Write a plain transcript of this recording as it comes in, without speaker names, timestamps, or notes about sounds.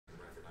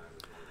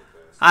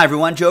Hi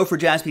everyone, Joe for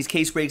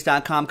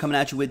JaspysCaseBreaks.com coming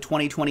at you with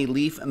 2020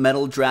 Leaf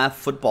Metal Draft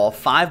Football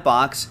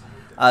 5-box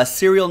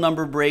serial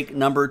number break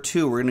number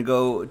 2. We're going to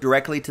go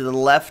directly to the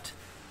left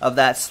of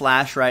that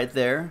slash right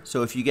there.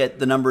 So if you get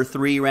the number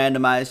 3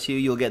 randomized to you,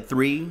 you'll get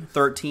 3,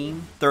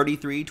 13,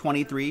 33,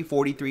 23,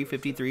 43,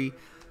 53,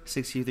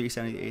 63,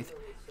 78.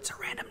 It's a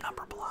random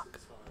number block.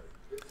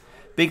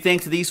 Big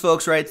thanks to these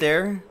folks right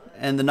there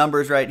and the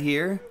numbers right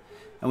here.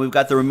 And we've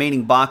got the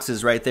remaining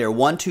boxes right there.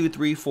 1, 2,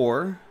 3,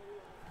 4.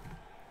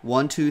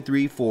 1, 2,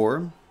 3,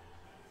 4,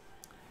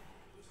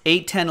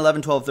 8, 10,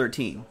 11, 12,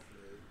 13.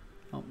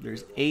 Oh,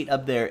 there's 8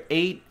 up there.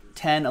 8,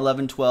 10,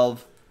 11,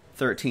 12,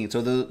 13.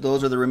 So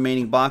those are the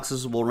remaining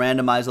boxes. We'll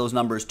randomize those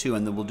numbers too,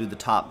 and then we'll do the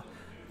top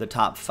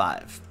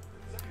 5.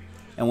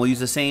 And we'll use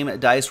the same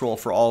dice roll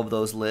for all of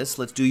those lists.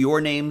 Let's do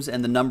your names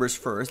and the numbers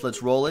first.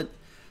 Let's roll it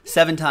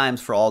 7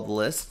 times for all the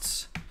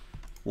lists.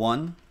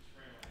 1,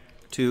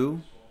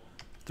 2,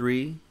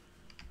 3,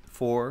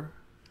 4,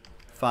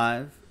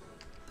 5,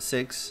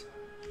 6,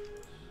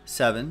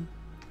 7.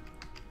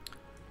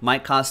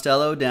 Mike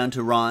Costello down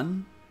to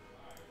Ron.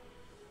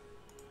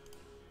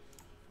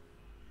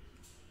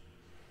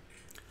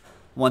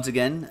 Once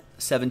again,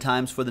 7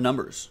 times for the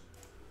numbers.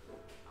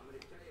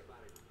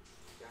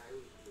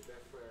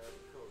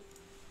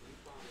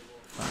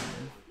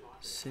 5,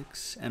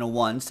 6, and a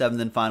 1. 7th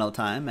and final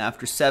time.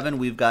 After 7,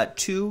 we've got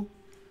 2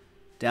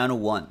 down to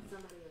 1.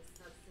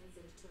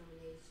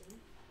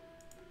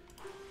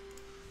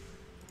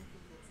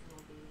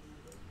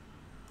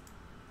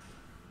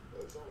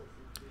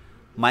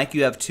 Mike,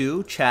 you have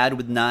 2, Chad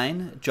with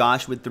 9,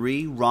 Josh with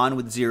 3, Ron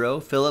with 0,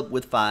 Philip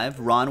with 5,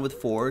 Ron with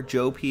 4,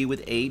 Joe P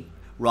with 8,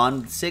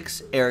 Ron with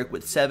 6, Eric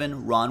with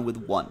 7, Ron with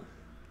 1.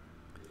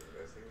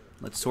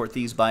 Let's sort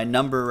these by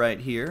number right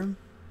here.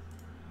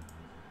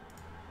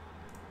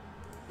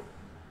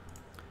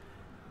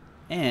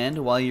 And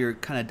while you're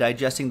kind of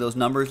digesting those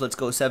numbers, let's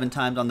go 7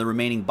 times on the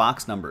remaining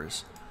box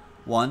numbers.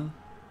 1,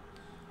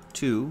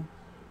 2,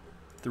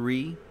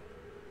 3,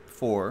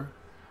 4,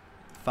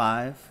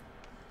 5,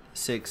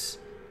 6,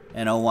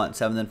 and 01.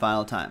 7th and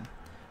final time.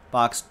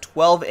 Box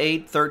 12,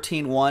 8,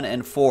 13, 1,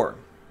 and 4.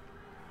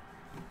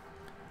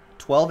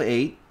 12,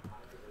 8.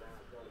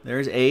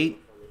 There's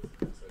 8.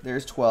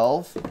 There's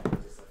 12.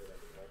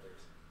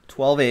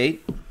 12,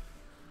 8.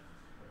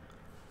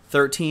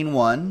 13,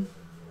 1.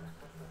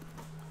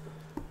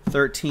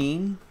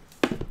 13,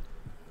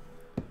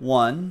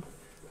 1.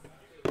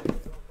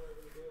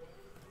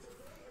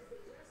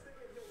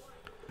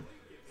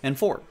 And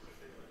 4.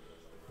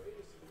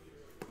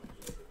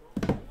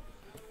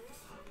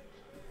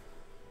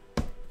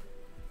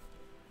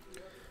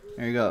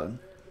 There you go.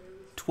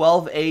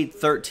 12, 8,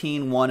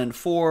 13, 1, and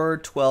 4.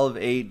 12,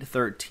 8,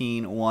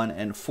 13, 1,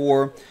 and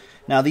 4.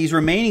 Now, these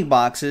remaining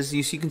boxes,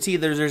 you can see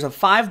there's a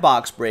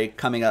 5-box break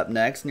coming up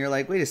next. And you're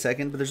like, wait a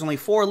second, but there's only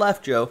 4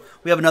 left, Joe.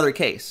 We have another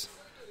case.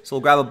 So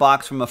we'll grab a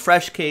box from a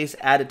fresh case,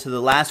 add it to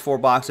the last 4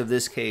 boxes of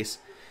this case,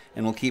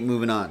 and we'll keep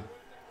moving on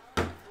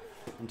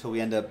until we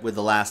end up with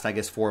the last, I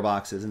guess, 4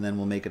 boxes, and then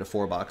we'll make it a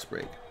 4-box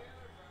break.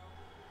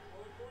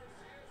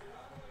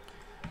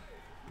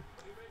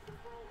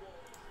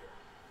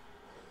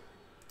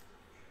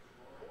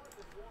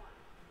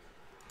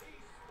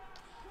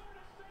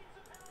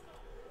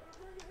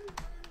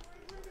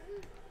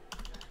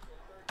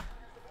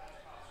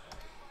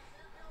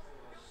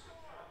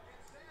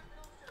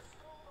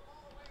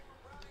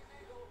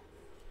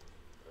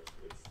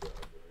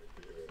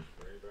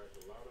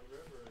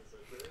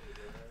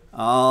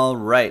 All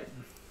right.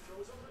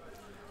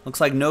 Looks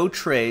like no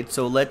trade,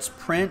 so let's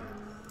print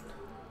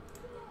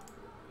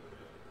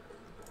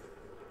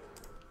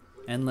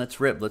and let's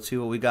rip. Let's see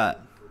what we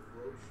got.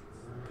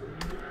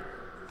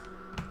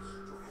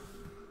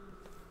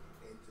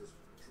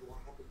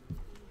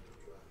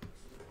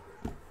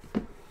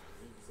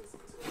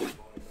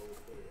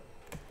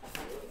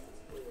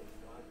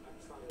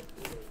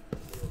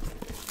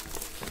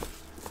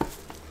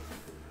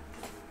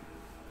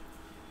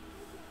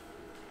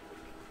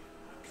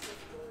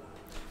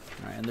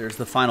 And there's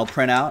the final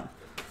printout,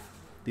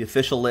 the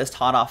official list,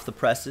 hot off the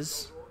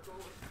presses.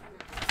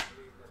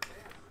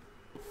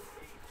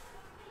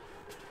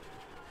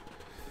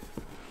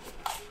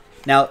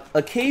 Now,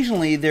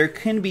 occasionally there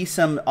can be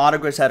some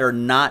autographs that are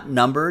not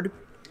numbered.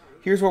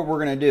 Here's what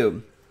we're going to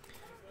do.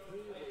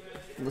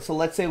 So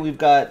let's say we've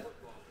got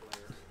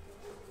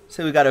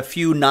a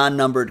few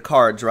non-numbered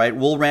cards, right?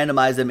 We'll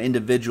randomize them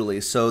individually.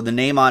 So the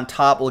name on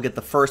top will get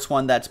the first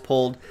one that's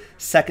pulled.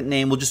 Second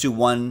name, we'll just do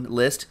one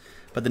list.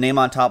 But the name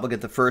on top will get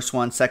the first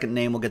one. Second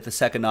name will get the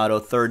second auto.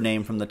 Third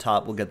name from the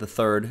top will get the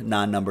third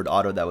non-numbered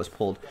auto that was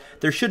pulled.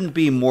 There shouldn't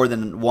be more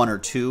than 1 or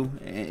 2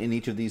 in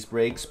each of these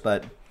breaks,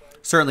 but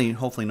certainly,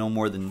 hopefully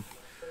hopefully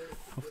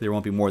there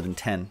won't be more than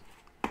 10.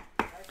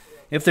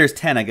 If there's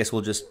 10, I guess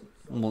we'll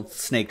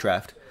snake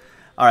draft.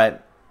 All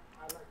right.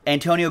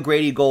 Antonio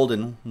Grady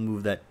Golden. We'll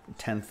move that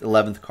 10th,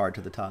 11th card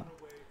to the top.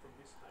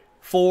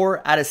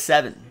 4 out of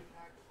 7.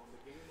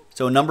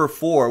 So number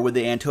 4 with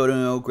the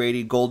Antonio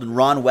Grady Golden.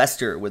 Ron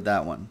Wester with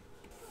that one.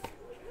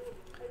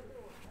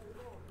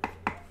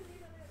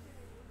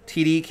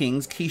 TD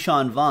Kings,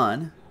 Keyshawn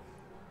Vaughn.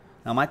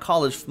 Now my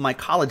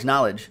college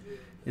knowledge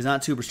is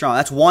not super strong.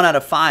 That's 1 out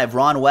of 5,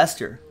 Ron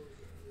Wester.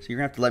 So you're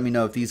going to have to let me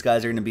know if these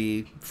guys are going to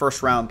be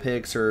first-round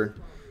picks or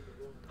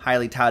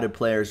highly touted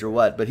players or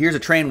what. But here's a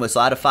train whistle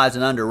out of 5s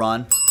and under,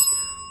 Ron.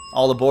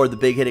 All aboard the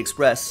Big Hit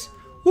Express.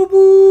 Whoop,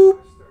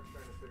 whoop.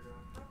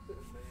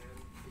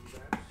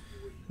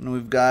 And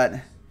we've got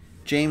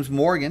James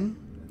Morgan,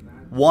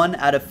 1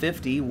 out of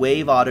 50,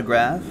 wave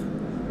autograph.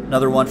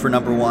 Another one for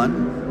number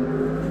 1.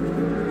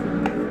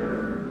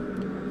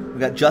 We've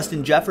got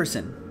Justin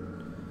Jefferson,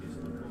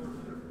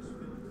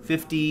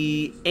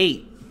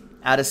 58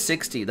 out of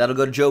 60. That'll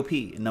go to Joe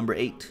P, number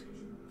 8.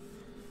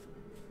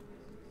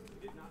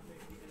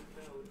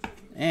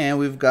 And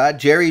we've got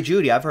Jerry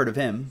Jeudy. I've heard of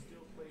him.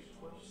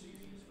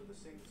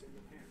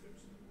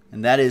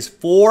 And that is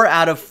 4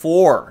 out of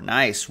 4.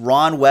 Nice.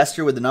 Ron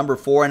Wester with the number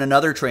 4 and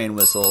another train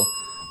whistle.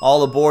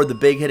 All aboard the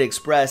Big Hit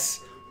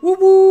Express. Whoop,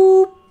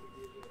 whoop.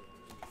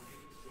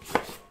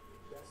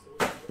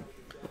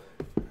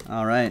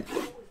 All right.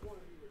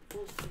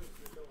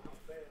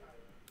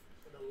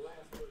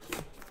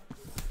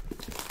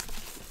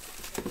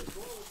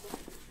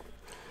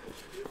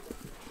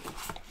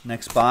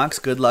 Next box.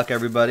 Good luck,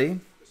 everybody.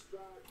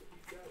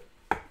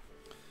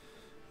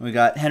 We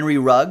got Henry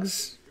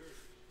Ruggs.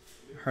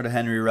 Heard of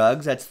Henry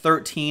Ruggs. That's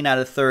 13 out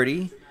of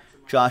 30.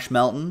 Josh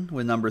Melton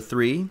with number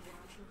 3.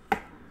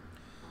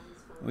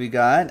 We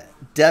got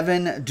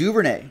Devin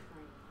Duvernay.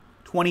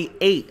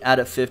 28 out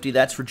of 50.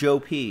 That's for Joe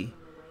P.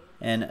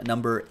 And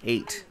number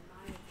 8.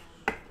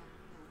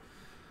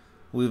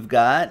 We've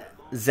got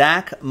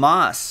Zach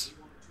Moss.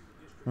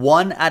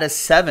 1 out of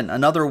 7.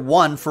 Another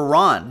 1 for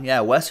Ron.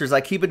 Yeah, Wester's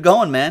like, keep it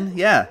going, man.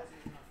 Yeah,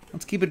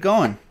 let's keep it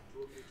going.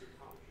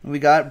 We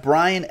got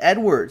Brian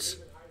Edwards.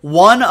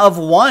 1 of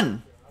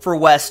 1 for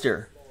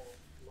Wester.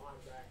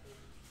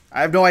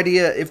 I have no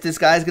idea if this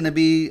guy's going to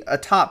be a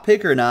top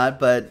pick or not,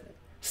 but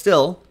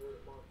still,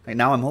 like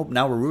now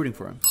we're rooting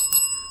for him.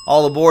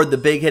 All aboard the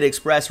Big Hit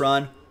Express,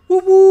 Ron.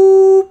 Whoop,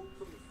 whoop.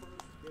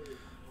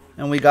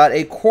 And we got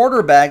a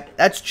quarterback.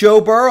 That's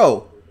Joe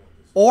Burrow.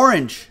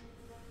 Orange.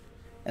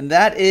 And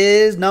that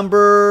is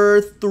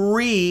number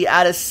 3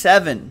 out of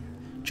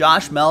 7.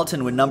 Josh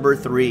Melton with number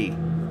 3.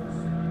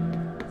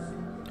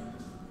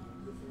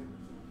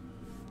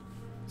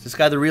 Is this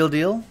guy the real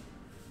deal?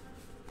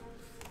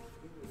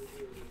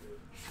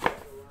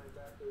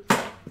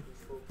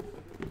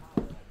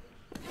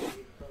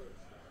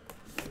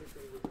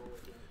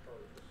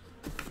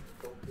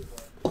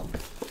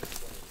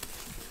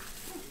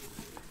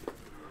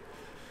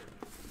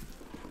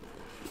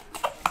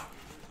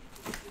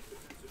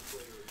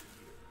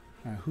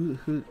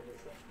 Who?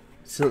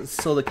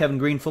 Still the Kevin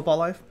Green football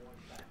life?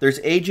 There's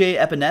AJ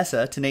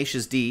Epinesa,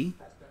 Tenacious D.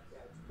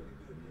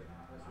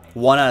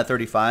 1 out of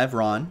 35,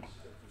 Ron.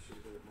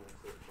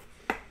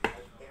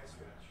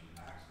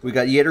 We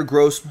got Yetur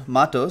Gross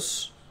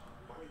Matos.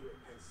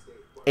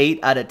 8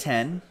 out of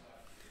 10.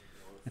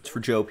 That's for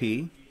Joe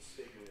P.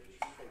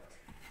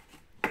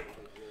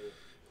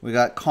 We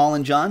got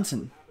Colin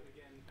Johnson.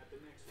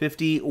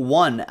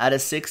 51 out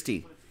of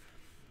 60.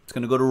 It's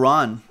going to go to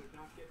Ron.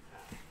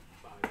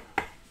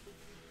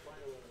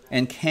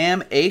 And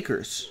Cam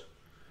Akers.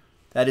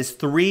 That is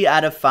 3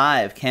 out of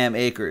 5, Cam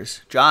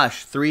Akers.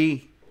 Josh,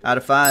 3 out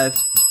of 5.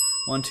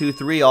 1, 2,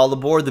 3. All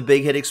aboard the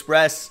Big Hit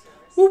Express.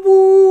 Whoop,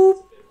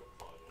 whoop.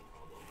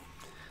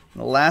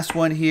 The last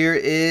one here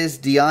is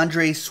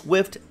DeAndre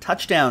Swift,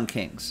 Touchdown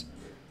Kings.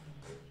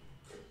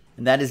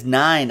 And that is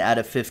 9 out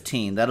of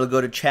 15. That'll go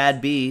to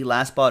Chad B,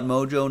 Last Spot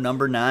Mojo,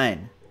 number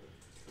 9.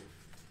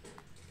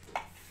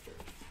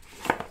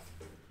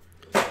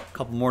 A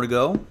couple more to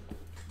go.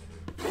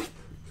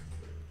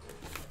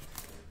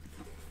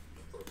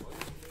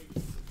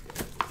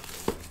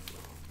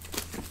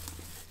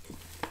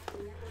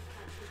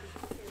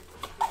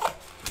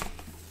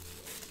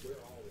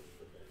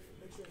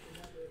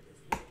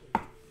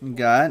 We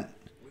got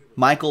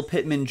Michael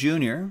Pittman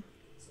Jr.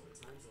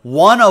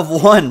 1 of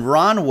 1,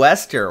 Ron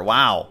Wester.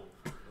 Wow.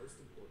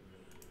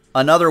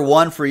 Another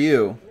 1 for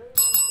you.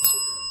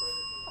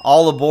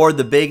 All aboard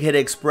the Big Hit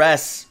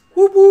Express.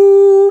 Whoop,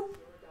 whoop.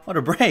 What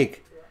a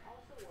break.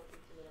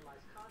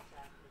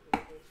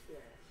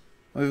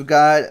 We've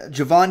got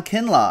Javon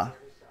Kinlaw.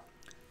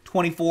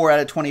 24 out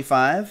of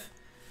 25.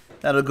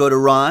 That'll go to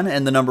Ron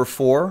and the number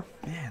 4.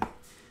 Man.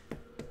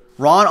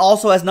 Ron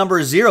also has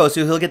number 0,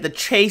 so he'll get the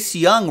Chase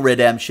Young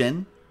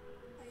redemption.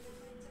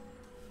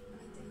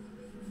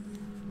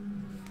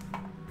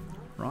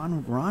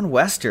 Ron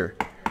Wester.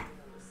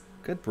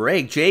 Good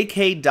break.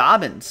 J.K.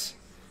 Dobbins.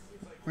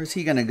 Where's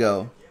he going to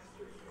go?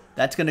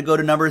 That's going to go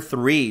to number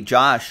 3.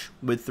 Josh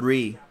with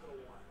 3.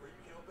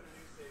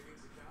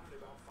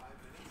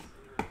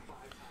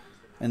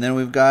 And then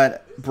we've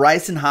got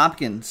Bryson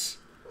Hopkins.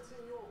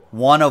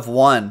 1 of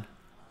 1.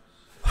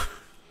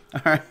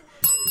 All right.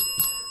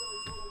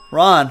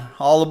 Ron,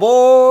 all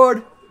aboard.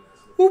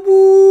 Whoop,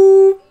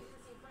 whoop.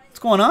 What's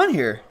going on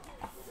here?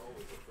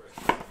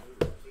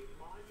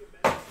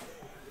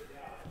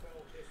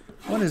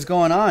 What is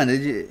going on?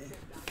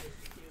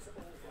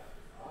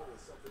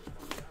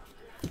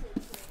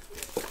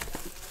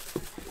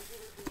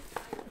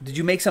 Did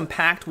you make some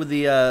pact with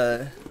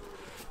the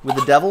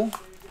devil,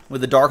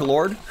 with the Dark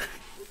Lord?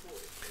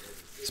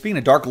 Speaking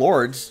of Dark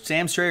Lords,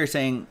 Sam Strayer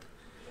saying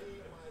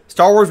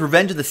Star Wars: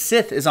 Revenge of the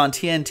Sith is on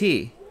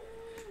TNT.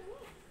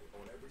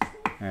 All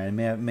right,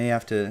 may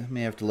have to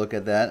look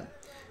at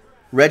that.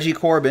 Reggie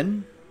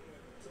Corbin,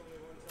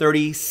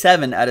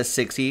 37 out of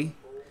 60.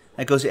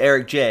 That goes to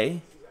Eric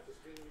J.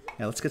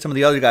 Yeah, let's get some of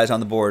the other guys on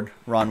the board.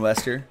 Ron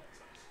Wester.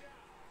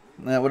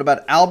 What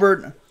about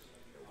Albert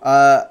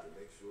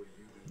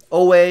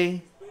Owe?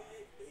 I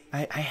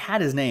had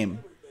his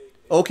name.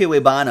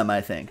 Okewebanam, I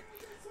think.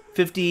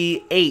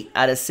 58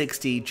 out of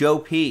 60. Joe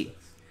P.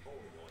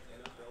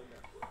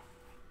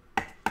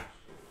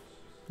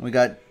 We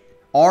got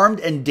Armed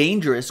and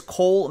Dangerous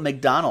Cole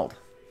McDonald.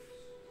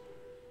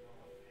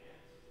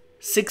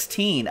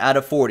 16 out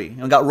of 40.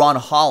 And we got Ron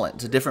Holland.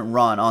 It's a different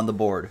Ron on the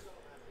board.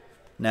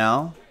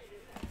 Now,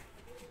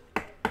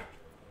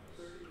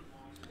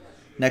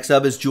 next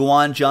up is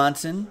Juwan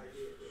Johnson.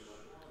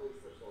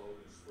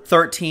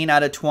 13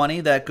 out of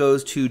 20. That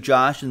goes to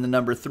Josh in the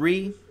number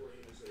 3.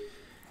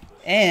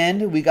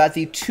 And we got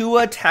the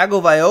Tua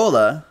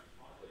Tagovailoa.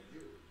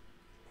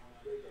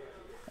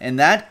 And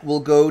that will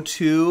go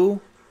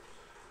to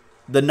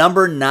the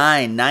number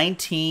 9.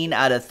 19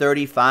 out of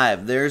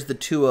 35. There's the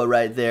Tua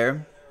right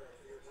there.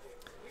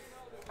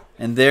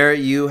 And there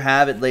you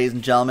have it, ladies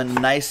and gentlemen.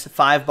 A nice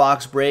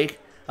 5-box break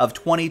of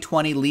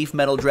 2020 Leaf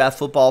Metal Draft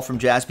Football from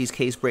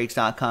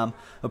JaspysCaseBreaks.com.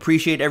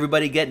 Appreciate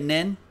everybody getting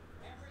in.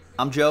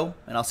 I'm Joe,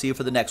 and I'll see you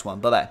for the next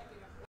one. Bye-bye.